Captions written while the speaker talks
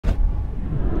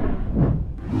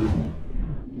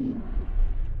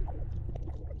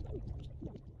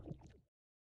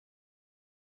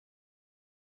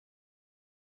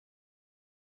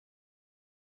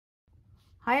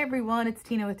Hi everyone, it's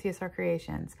Tina with TSR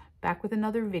Creations, back with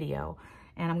another video.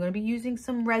 And I'm going to be using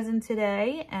some resin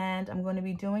today, and I'm going to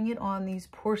be doing it on these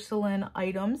porcelain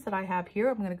items that I have here.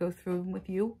 I'm going to go through them with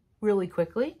you really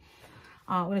quickly.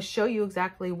 I'm going to show you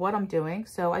exactly what I'm doing.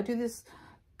 So I do this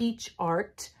beach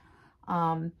art,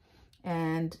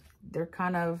 and they're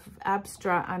kind of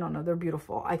abstract. I don't know, they're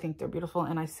beautiful. I think they're beautiful,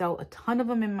 and I sell a ton of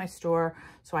them in my store.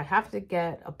 So I have to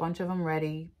get a bunch of them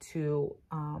ready to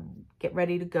get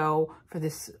ready to go for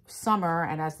this summer.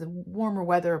 And as the warmer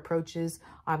weather approaches,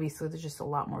 obviously there's just a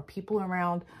lot more people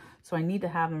around. So I need to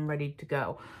have them ready to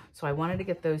go. So I wanted to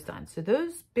get those done. So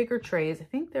those bigger trays, I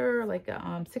think they're like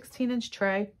a 16-inch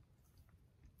tray.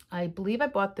 I believe I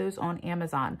bought those on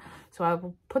Amazon. So I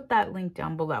will put that link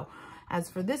down below. As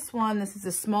for this one, this is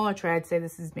a smaller tray. I'd say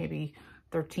this is maybe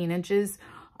 13 inches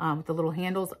with the little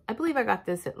handles. I believe I got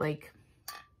this at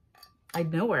I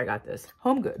know where I got this,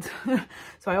 Home Goods.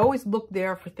 So I always look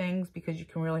there for things because you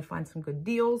can really find some good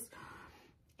deals.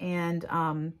 And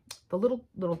the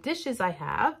little dishes I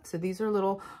have, so these are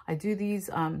little, I do these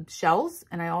shells,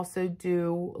 and I also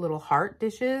do little heart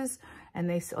dishes. And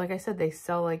they, like I said, they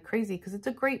sell like crazy because it's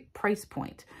a great price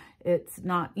point. It's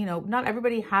not, not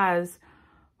everybody has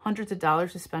hundreds of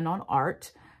dollars to spend on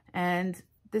art, and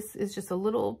this is just a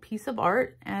little piece of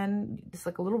art, and it's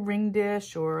like a little ring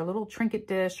dish or a little trinket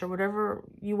dish or whatever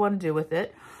you want to do with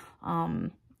it.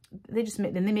 They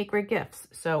make great gifts.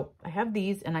 So I have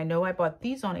these, and I know I bought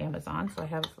these on Amazon, so I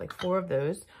have like 4 of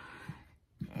those.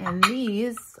 And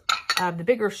these have the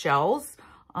bigger shells.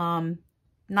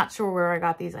 Not sure where I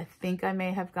got these. I think I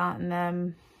may have gotten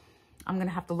them. I'm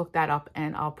gonna have to look that up,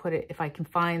 and I'll put it, if I can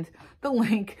find the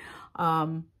link,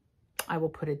 I will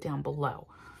put it down below.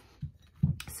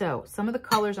 So some of the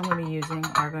colors I'm going to be using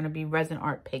are going to be resin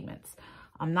art pigments.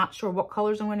 I'm not sure what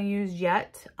colors I'm going to use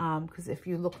yet, because if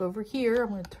you look over here, I'm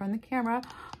going to turn the camera.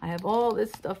 I have all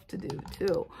this stuff to do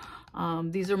too.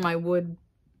 These are my wood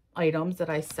items that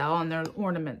I sell, and they're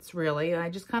ornaments really. And I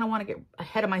just kind of want to get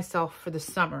ahead of myself for the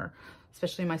summer,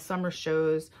 especially my summer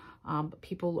shows.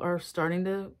 People are starting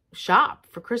to shop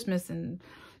for Christmas, and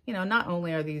not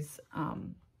only are these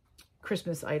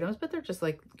Christmas items, but they're just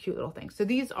like cute little things. So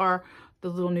these are the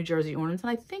little New Jersey ornaments,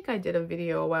 and I think I did a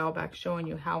video a while back showing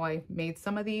you how I made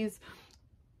some of these.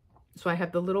 So I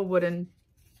have the little wooden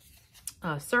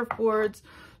surfboards,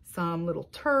 some little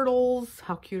turtles.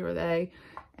 How cute are they?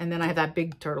 And then I have that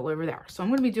big turtle over there. So I'm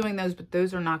going to be doing those, but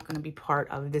those are not going to be part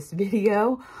of this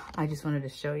video. I just wanted to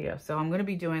show you. So I'm going to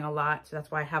be doing a lot. So that's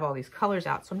why I have all these colors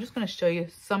out. So I'm just going to show you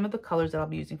some of the colors that I'll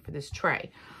be using for this tray.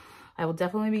 I will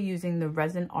definitely be using the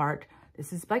resin art.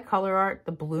 This is by colourart,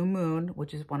 the Blue Moon,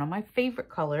 which is one of my favorite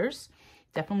colors.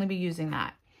 Definitely be using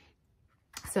that.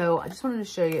 So I just wanted to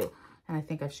show you, and I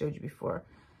think I've showed you before.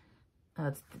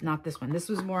 It's not this one. This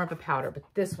was more of a powder, but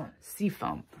this one,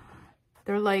 Seafoam.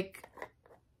 They're like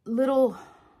little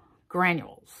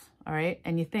granules, all right?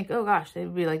 And you think, oh gosh, they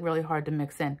would be like really hard to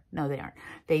mix in. No, they aren't.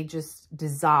 They just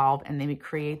dissolve, and they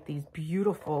create these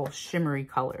beautiful shimmery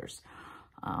colors.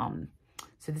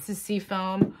 So this is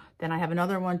Seafoam. Then I have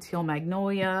another one, Teal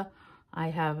Magnolia. I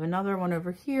have another one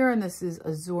over here, and this is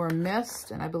Azure Mist.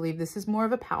 And I believe this is more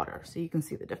of a powder, so you can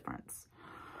see the difference.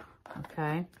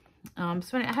 Okay.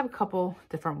 So I have a couple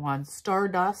different ones.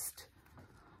 Stardust.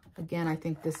 Again, I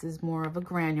think this is more of a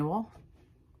granule.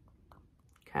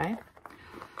 Okay.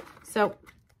 So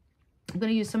I'm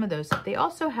going to use some of those. They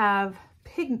also have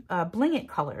bling it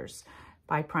colors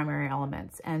by Primary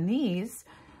Elements. And these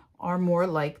are more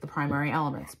like the Primary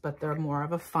Elements, but they're more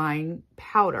of a fine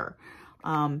powder.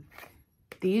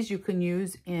 These you can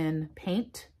use in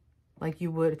paint, like you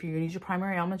would if you're gonna use your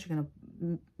Primary Elements. You're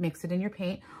gonna mix it in your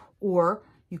paint, or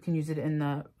you can use it in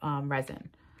the resin.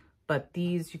 But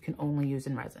these you can only use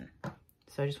in resin.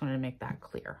 So I just wanted to make that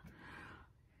clear.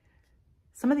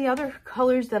 Some of the other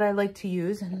colors that I like to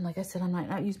use, and like I said, I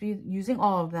might not be using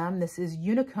all of them. This is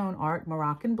Unicone Art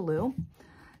Moroccan Blue.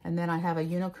 And then I have a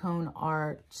Unicone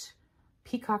Art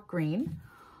Peacock Green,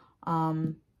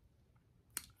 another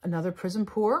Prism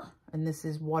Pour, and this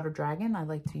is Water Dragon. I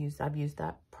like to use, I've used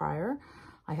that prior.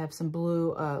 I have some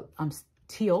blue,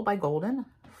 Teal by Golden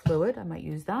Fluid. I might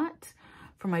use that.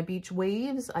 For my beach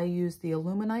waves, I use the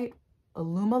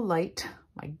Allumilite,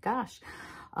 my gosh,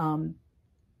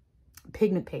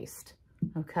 pigment paste,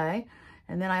 okay?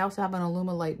 And then I also have an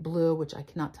Allumilite Blue, which I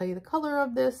cannot tell you the color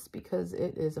of this because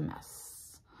it is a mess.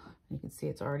 You can see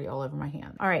it's already all over my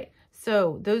hand. All right,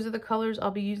 so those are the colors I'll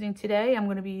be using today. I'm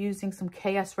going to be using some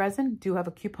KS resin. Do have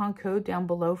a coupon code down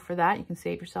below for that. You can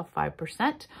save yourself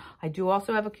 5%. I do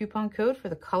also have a coupon code for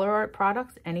the colourart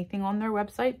products. Anything on their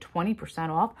website, 20%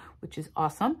 off, which is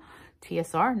awesome.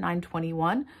 TSR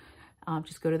 921.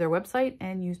 just go to their website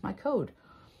and use my code.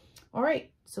 All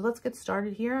right, so let's get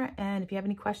started here. And if you have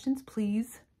any questions,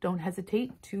 please don't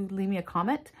hesitate to leave me a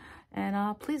comment. And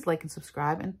please like and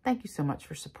subscribe. And thank you so much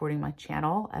for supporting my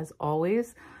channel, as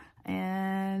always.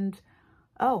 And,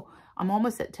 oh, I'm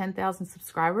almost at 10,000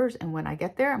 subscribers. And when I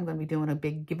get there, I'm going to be doing a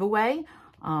big giveaway.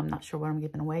 I'm not sure what I'm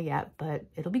giving away yet, but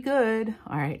it'll be good.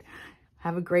 All right.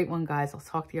 Have a great one, guys. I'll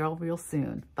talk to you all real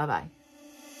soon. Bye-bye.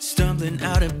 Stumbling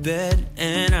out of bed,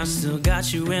 and I still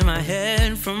got you in my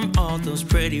head from all those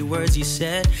pretty words you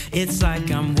said. It's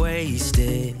like I'm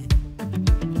wasted.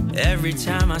 Every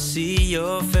time I see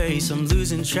your face, I'm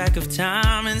losing track of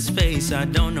time and space. I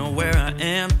don't know where I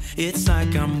am. It's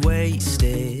like I'm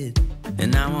wasted,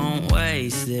 and I won't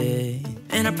waste it.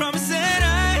 And I promise that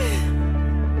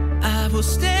I will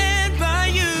stand by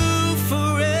you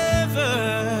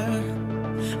forever.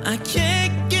 I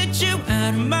can't get you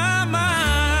out of my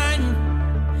mind.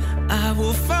 I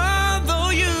will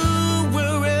follow you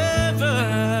wherever,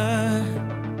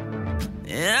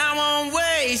 and I won't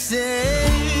waste it.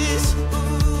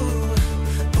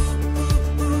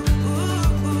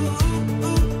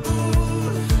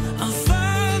 I'll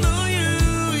follow you,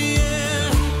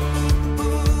 yeah.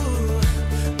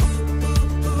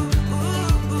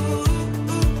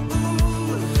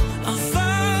 I'll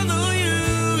follow you,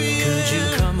 yeah. Could you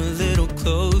come a little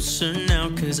closer now?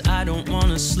 'Cause I don't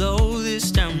wanna slow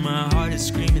this down. My heart is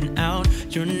screaming out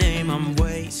your name. I'm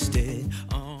wasted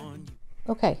on you.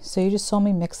 Okay, so you just saw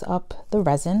me mix up the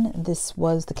resin. This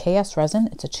was the KS resin.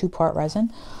 It's a 2-part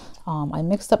resin. I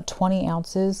mixed up 20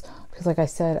 ounces because, like I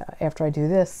said, after I do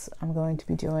this, I'm going to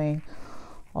be doing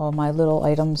all my little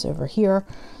items over here.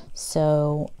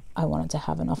 So I wanted to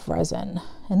have enough resin.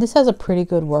 And this has a pretty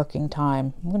good working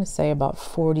time. I'm going to say about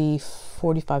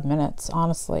 45 minutes.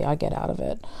 Honestly, I get out of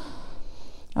it.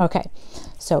 Okay,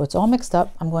 so it's all mixed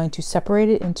up. I'm going to separate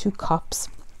it into cups.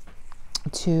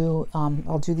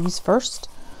 I'll do these first.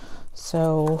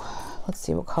 So let's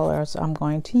see what colors I'm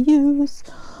going to use.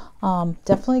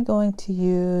 Definitely going to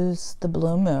use the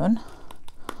Blue Moon.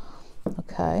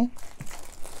 Okay.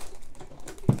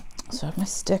 So I have my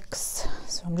sticks.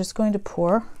 So I'm just going to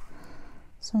pour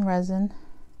some resin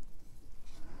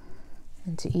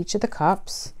into each of the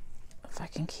cups. If I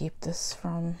can keep this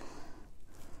from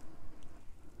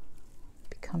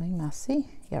becoming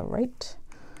messy. Yeah, right.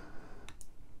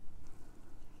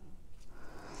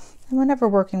 And whenever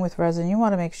working with resin, you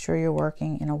want to make sure you're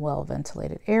working in a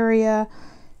well-ventilated area.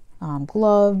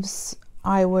 Gloves,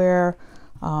 eyewear,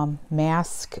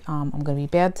 mask. I'm going to be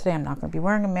bad today. I'm not going to be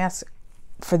wearing a mask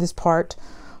for this part.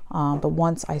 But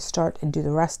once I start and do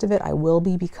the rest of it, I will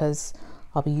be, because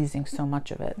I'll be using so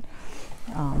much of it.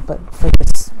 But for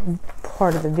this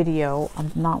part of the video,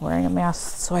 I'm not wearing a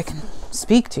mask so I can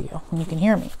speak to you and you can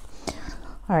hear me.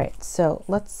 All right, so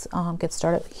let's get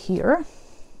started here.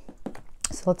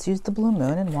 So let's use the Blue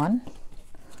Moon in one.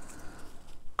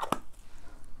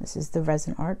 This is the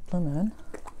Resin Art Blue Moon.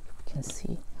 You can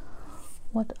see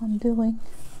what I'm doing.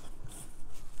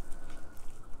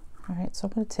 All right, so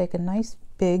I'm going to take a nice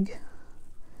big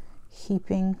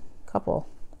heaping couple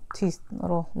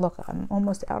look, I'm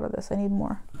almost out of this. I need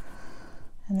more.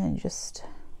 And then just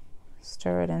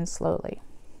stir it in slowly.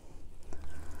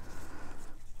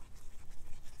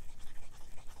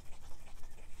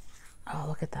 Oh,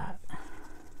 look at that.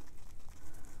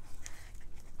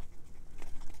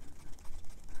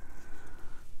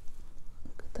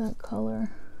 Look at that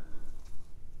color.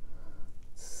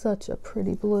 Such a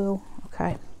pretty blue.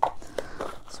 Okay,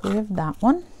 so we have that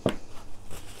one.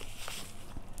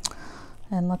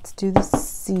 And let's do the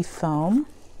Seafoam.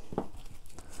 So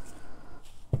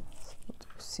we'll do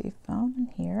Seafoam in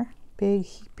here. Big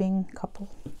heaping couple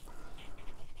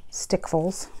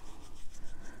stickfuls.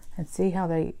 And see how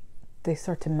they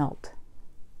start to melt.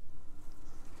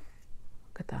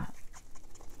 Look at that.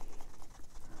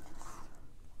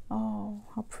 Oh,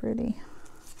 how pretty.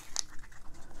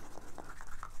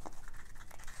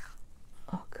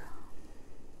 Look.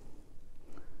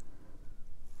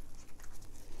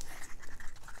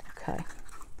 Okay,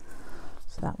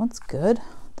 so that one's good.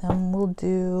 Then we'll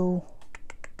do,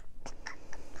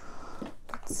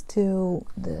 let's do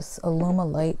this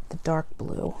Allumilite, the dark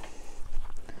blue.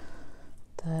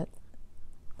 That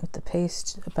with the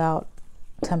paste about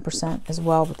 10% as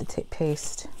well with the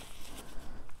paste.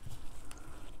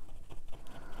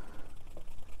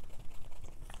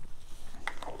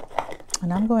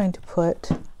 And I'm going to put,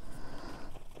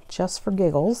 just for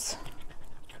giggles,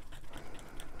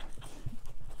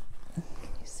 you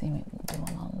see me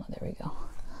doing on, there we go.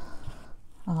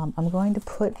 I'm going to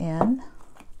put in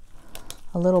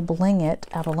a little bling it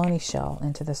abalone shell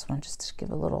into this one just to give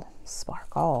a little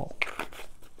sparkle.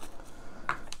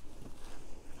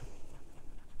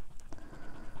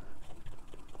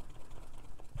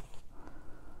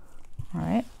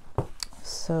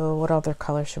 So what other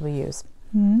color should we use?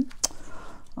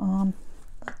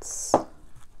 Let's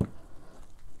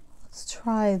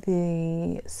try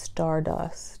the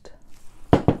Stardust.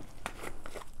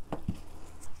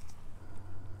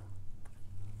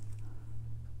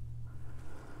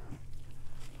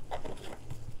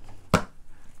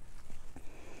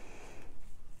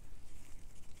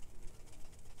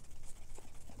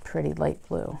 Pretty light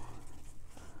blue.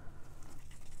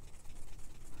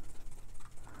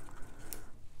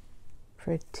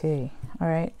 Pretty. All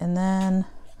right, and then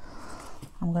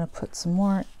I'm going to put some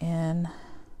more in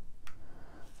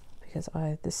because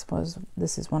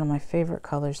this is one of my favorite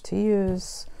colors to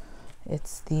use.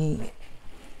 It's the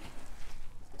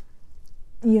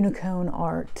Unicone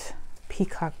Art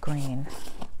Peacock Green,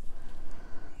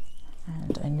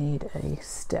 and I need a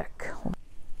stick.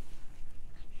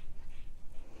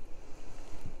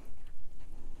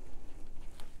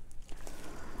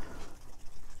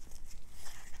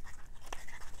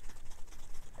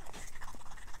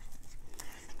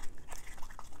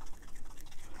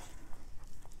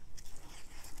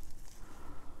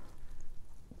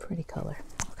 Pretty color.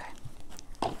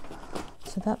 Okay,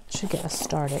 so that should get us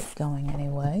started going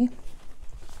anyway.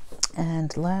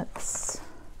 And let's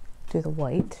do the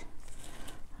white.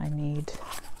 I need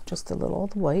just a little of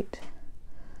the white.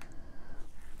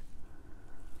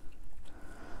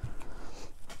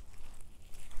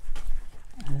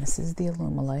 And this is the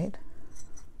Allumilite.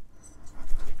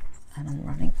 And I'm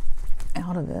running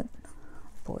out of it.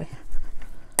 Boy,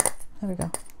 there we go.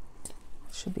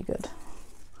 Should be good.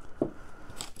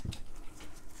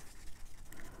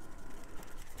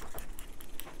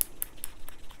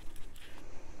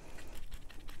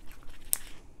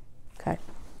 Okay.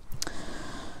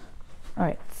 All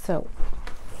right, so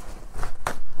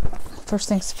first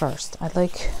things first, I'd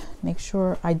like make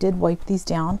sure I did wipe these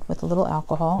down with a little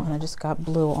alcohol, and I just got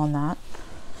blue on that.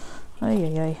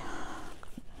 Ay, ay,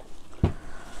 ay.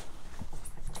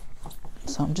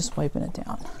 So I'm just wiping it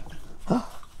down. Oh,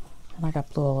 and I got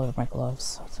blue all over my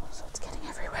gloves, so it's getting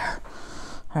everywhere.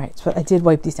 All right, so I did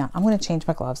wipe these down. I'm going to change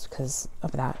my gloves because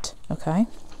of that, okay?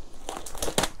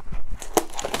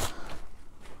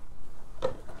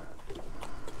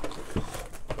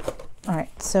 All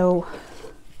right, so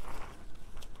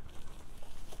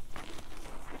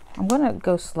I'm going to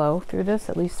go slow through this,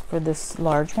 at least for this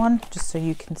large one, just so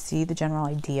you can see the general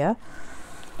idea.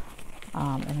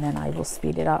 And then I will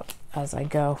speed it up as I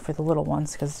go for the little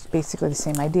ones, because it's basically the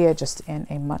same idea, just in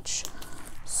a much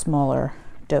smaller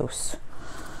dose.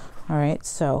 All right,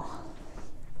 so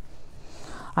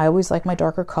I always like my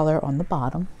darker color on the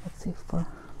bottom. Let's see if we're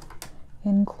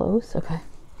in close. Okay.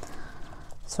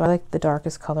 So I like the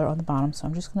darkest color on the bottom, so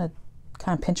I'm just going to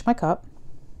kind of pinch my cup.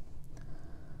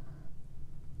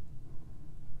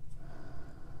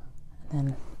 And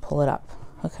then pull it up.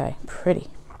 Okay, pretty.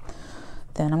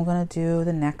 Then I'm going to do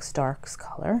the next darkest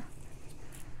color.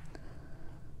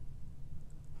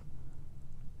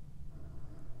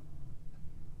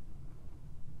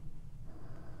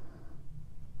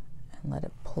 And let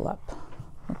it pull up.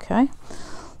 Okay,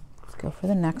 let's go for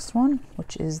the next one,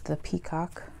 which is the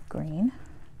Peacock Green.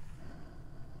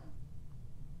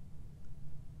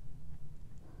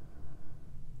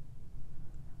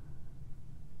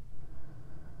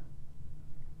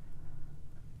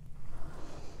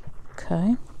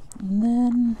 Okay, and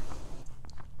then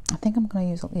I think I'm going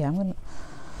to use, I'm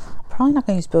probably not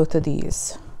going to use both of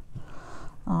these.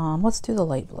 Let's do the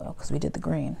light blue because we did the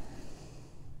green.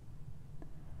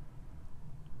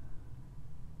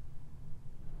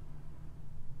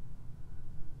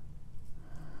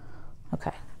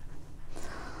 Okay,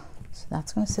 so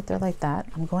that's going to sit there like that.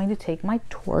 I'm going to take my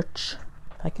torch,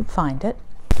 if I can find it.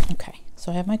 Okay,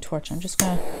 so I have my torch. I'm just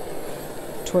going to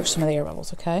torch some of the air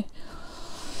bubbles, okay?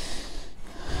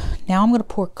 Now I'm going to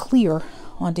pour clear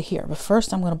onto here, but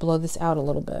first I'm going to blow this out a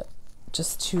little bit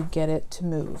just to get it to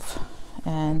move.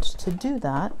 And to do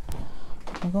that,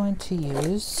 I'm going to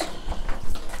use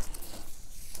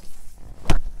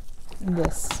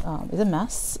this. Is a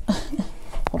mess.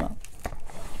 Hold on.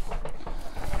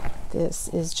 This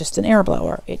is just an air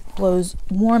blower. It blows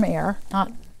warm air,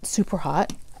 not super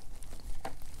hot.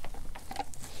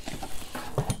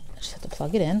 I just have to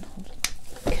plug it in.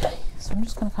 Okay, so I'm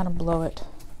just going to kind of blow it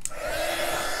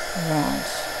around.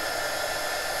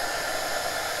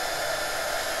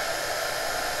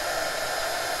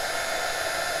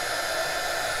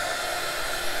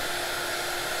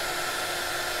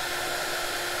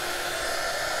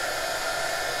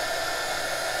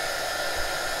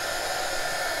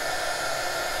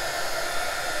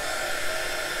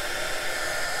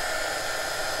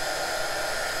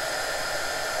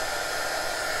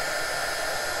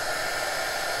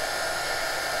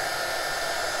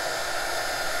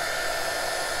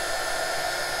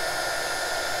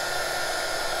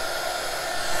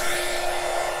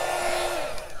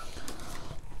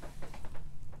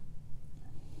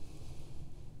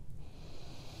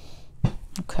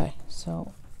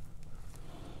 So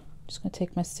I'm just going to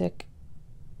take my stick.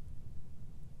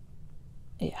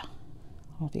 Yeah, I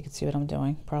don't know if you can see what I'm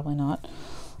doing. Probably not.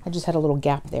 I just had a little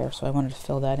gap there, so I wanted to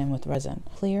fill that in with resin.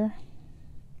 Clear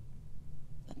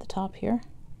at the top here.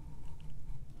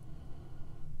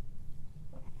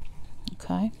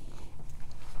 Okay.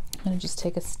 I'm going to just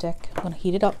take a stick. I'm going to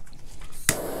heat it up.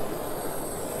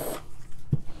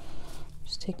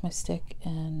 Just take my stick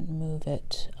and move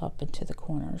it up into the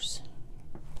corners.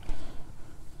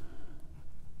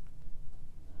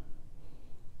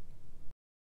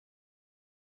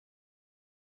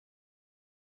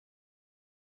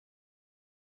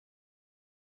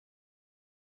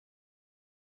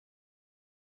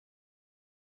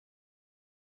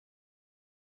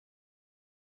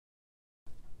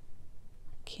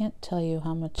 Can't tell you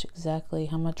how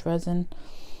much resin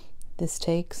this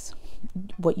takes.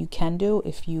 What you can do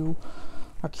if you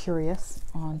are curious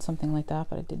on something like that,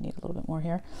 but I did need a little bit more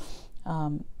here.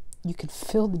 You can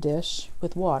fill the dish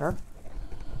with water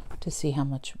to see how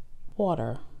much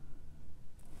water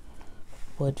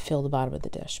would fill the bottom of the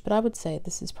dish. But I would say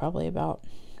this is probably about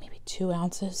maybe 2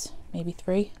 ounces, maybe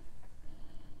 3.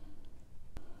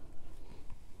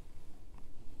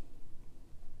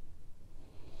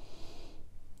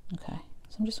 Okay,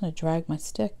 so I'm just going to drag my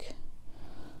stick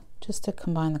just to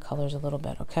combine the colors a little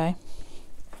bit, okay?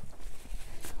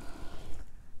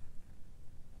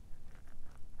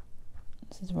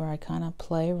 This is where I kind of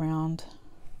play around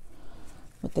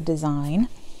with the design.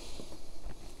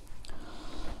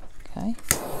 Okay.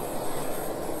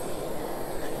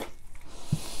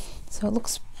 So it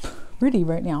looks pretty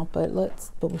right now, but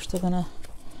we're still gonna,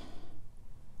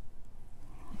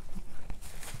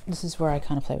 this is where I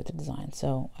kind of play with the design.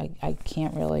 So I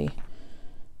can't really,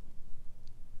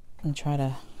 and try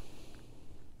to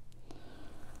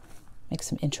make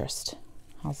some interest.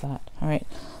 How's that? All right,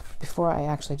 before I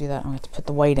actually do that, I'm going to put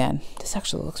the white in. This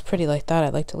actually looks pretty like that.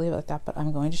 I'd like to leave it like that, but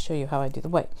I'm going to show you how I do the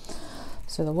white.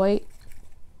 So the white,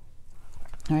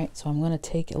 all right, so I'm going to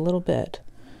take a little bit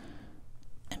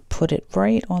and put it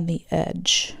right on the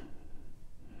edge.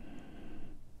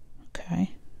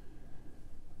 Okay.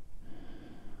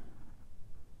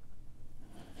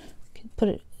 You can put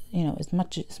it, you know, as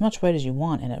much white as you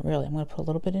want in it, really. I'm going to put a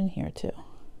little bit in here too.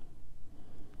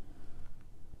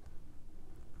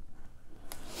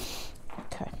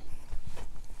 Okay.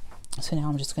 So now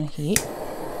I'm just going to heat.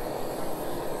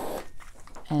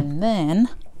 And then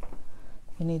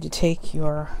you need to take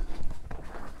your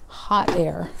hot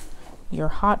air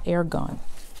gun.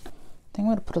 I think I'm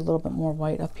going to put a little bit more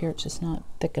white up here. It's just not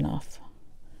thick enough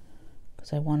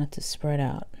because I want it to spread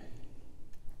out.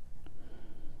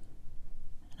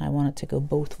 I want it to go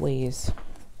both ways.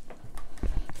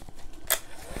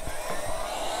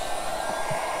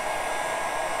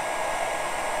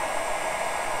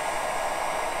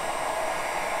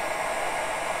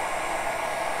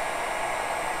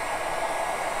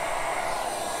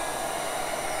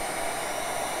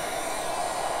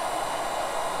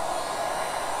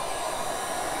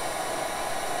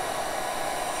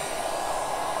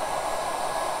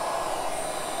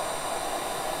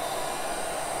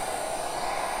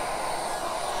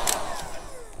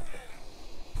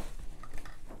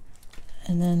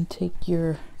 And then take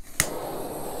to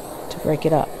break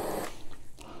it up.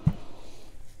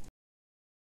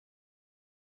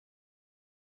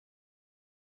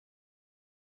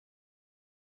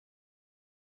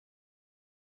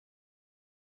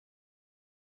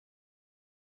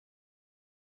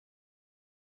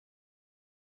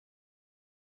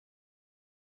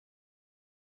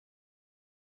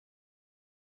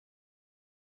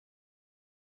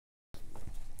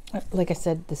 Like I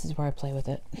said, this is where I play with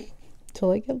it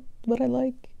till I get what I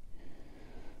like.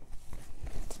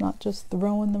 It's not just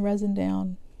throwing the resin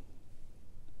down.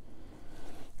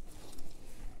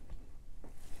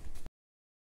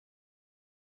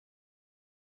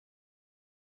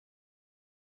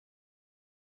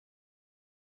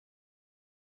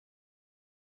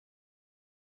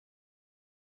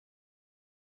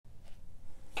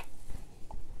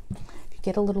 If you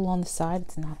get a little on the side,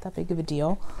 it's not that big of a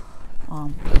deal.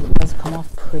 It does come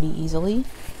off pretty easily.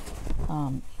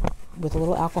 With a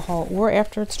little alcohol, or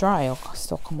after it's dry, it'll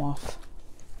still come off.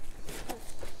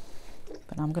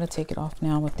 But I'm going to take it off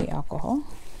now with the alcohol.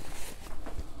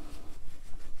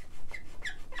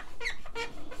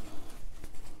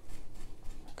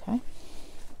 Okay.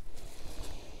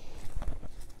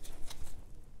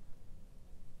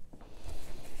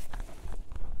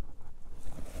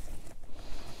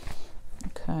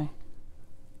 Okay.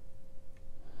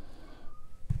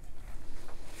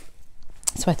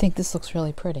 So I think this looks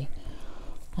really pretty.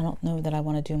 I don't know that I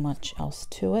want to do much else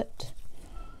to it.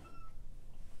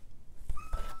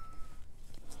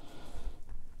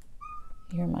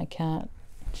 cat.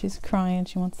 She's crying.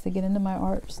 She wants to get into my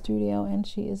art studio and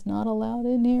she is not allowed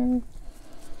in here.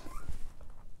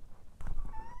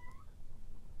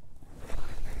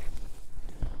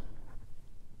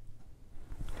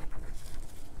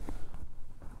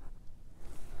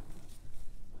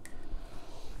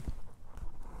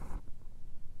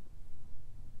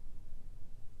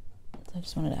 So I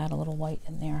just wanted to add a little white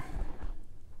in there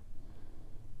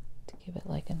to give it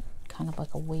like a kind of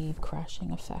like a wave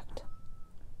crashing effect.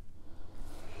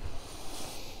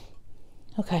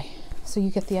 Okay, so you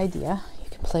get the idea. You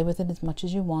can play with it as much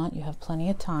as you want. You have plenty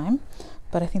of time,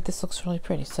 but I think this looks really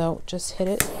pretty. So just hit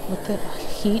it with the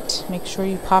heat. Make sure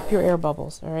you pop your air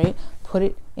bubbles, all right? Put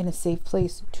it in a safe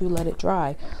place to let it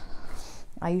dry.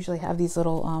 I usually have these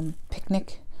little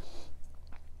picnic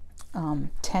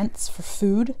tents for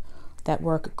food that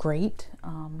work great.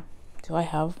 Do I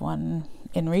have one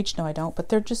in reach? No, I don't, but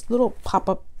they're just little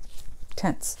pop-up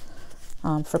tents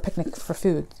for picnic, for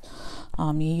food.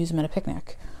 You use them at a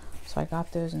picnic. So I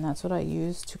got those and that's what I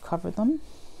use to cover them.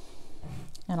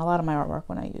 And a lot of my artwork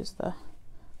when I use the,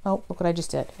 oh, look what I just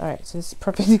did. All right, so this is a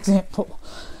perfect example.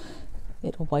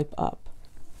 It'll wipe up.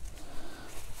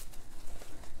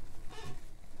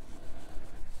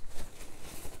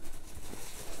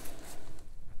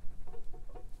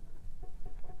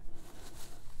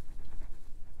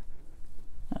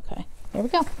 Okay, there we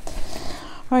go.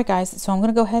 All right, guys, so I'm going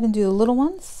to go ahead and do the little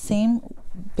ones. Same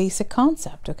basic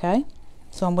concept, okay?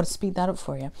 So I'm going to speed that up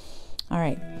for you. All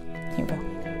right, here we go.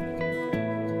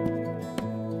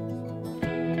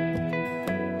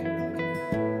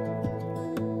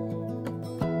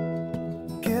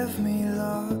 Give me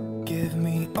love, give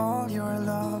me all your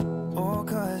love, oh,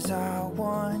 'cause I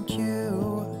want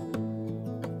you.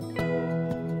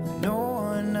 No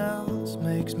one else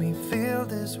makes me feel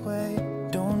this way,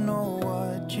 don't know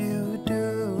what you do.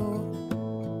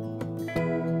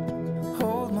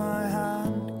 Hold my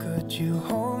hand, could you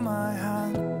hold my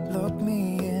hand, look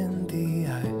me in the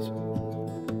eyes.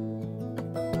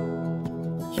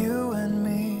 You and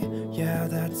me, yeah,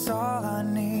 that's all I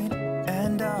need,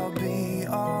 and I'll be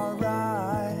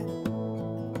alright.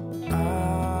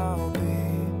 I'll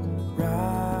be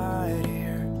right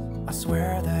here, I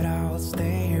swear that I'll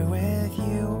stay here with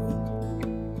you.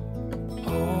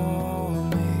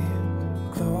 Hold me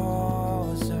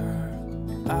closer,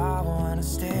 I wanna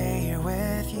stay here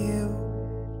with you.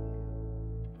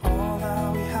 All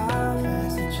that we have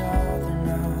is each other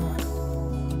now.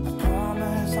 I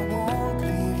promise I won't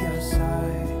leave your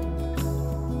side.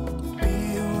 Be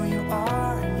who you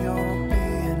are and you'll be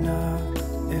enough.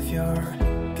 If you're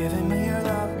giving me your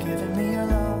love, giving me your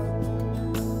love.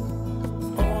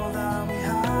 All that we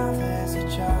have is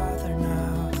each other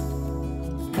now.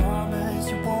 Promise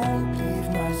you won't leave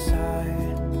my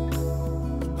side.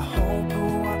 I hope who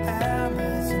I am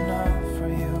is enough for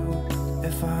you.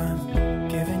 If I'm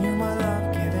giving you my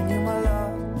love, giving you my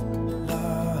love,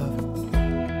 love.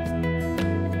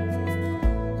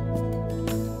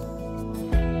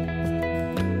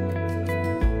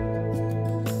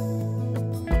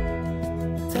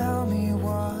 Tell me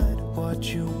what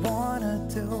you wanna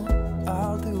do,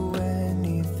 I'll do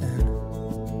anything.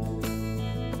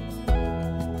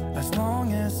 As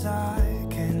long as I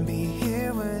can be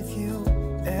here with you,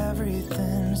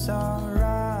 everything's alright.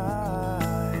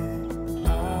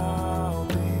 I'll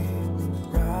be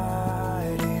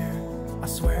right here, I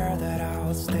swear that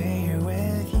I'll stay here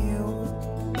with you.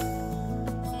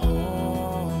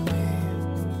 Hold me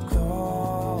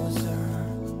closer,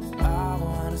 I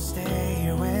wanna stay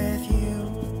here with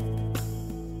you.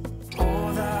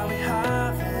 All that we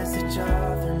have is each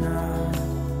other now.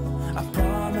 I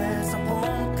promise I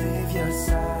won't leave your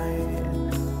side.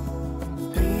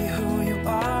 Be who you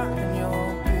are and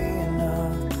you'll be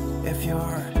enough. If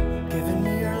you're giving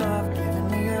me your love, giving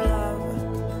me your love.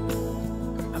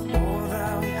 All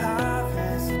that we have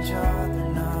is each other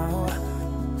now.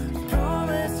 I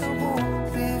promise I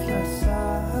won't leave your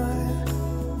side.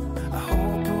 I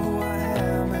hope who I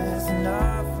am is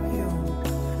enough for you.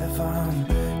 If I'm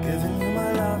giving you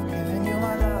my love, giving you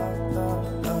my love, love,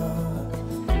 love.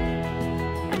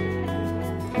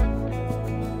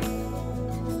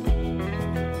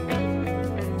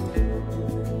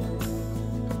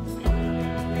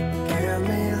 Give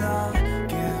me love,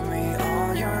 give me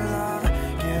all your love,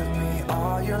 give me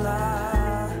all your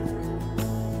love.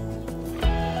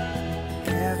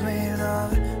 Give me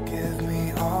love, give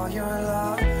me all your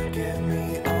love, give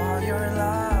me all your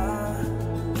love.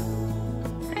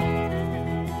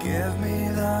 Give me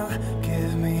love,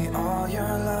 give me all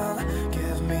your love,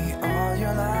 give me all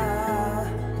your love.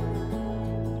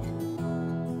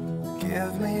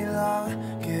 Give me love,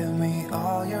 give me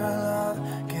all your love,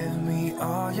 give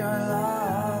all your life.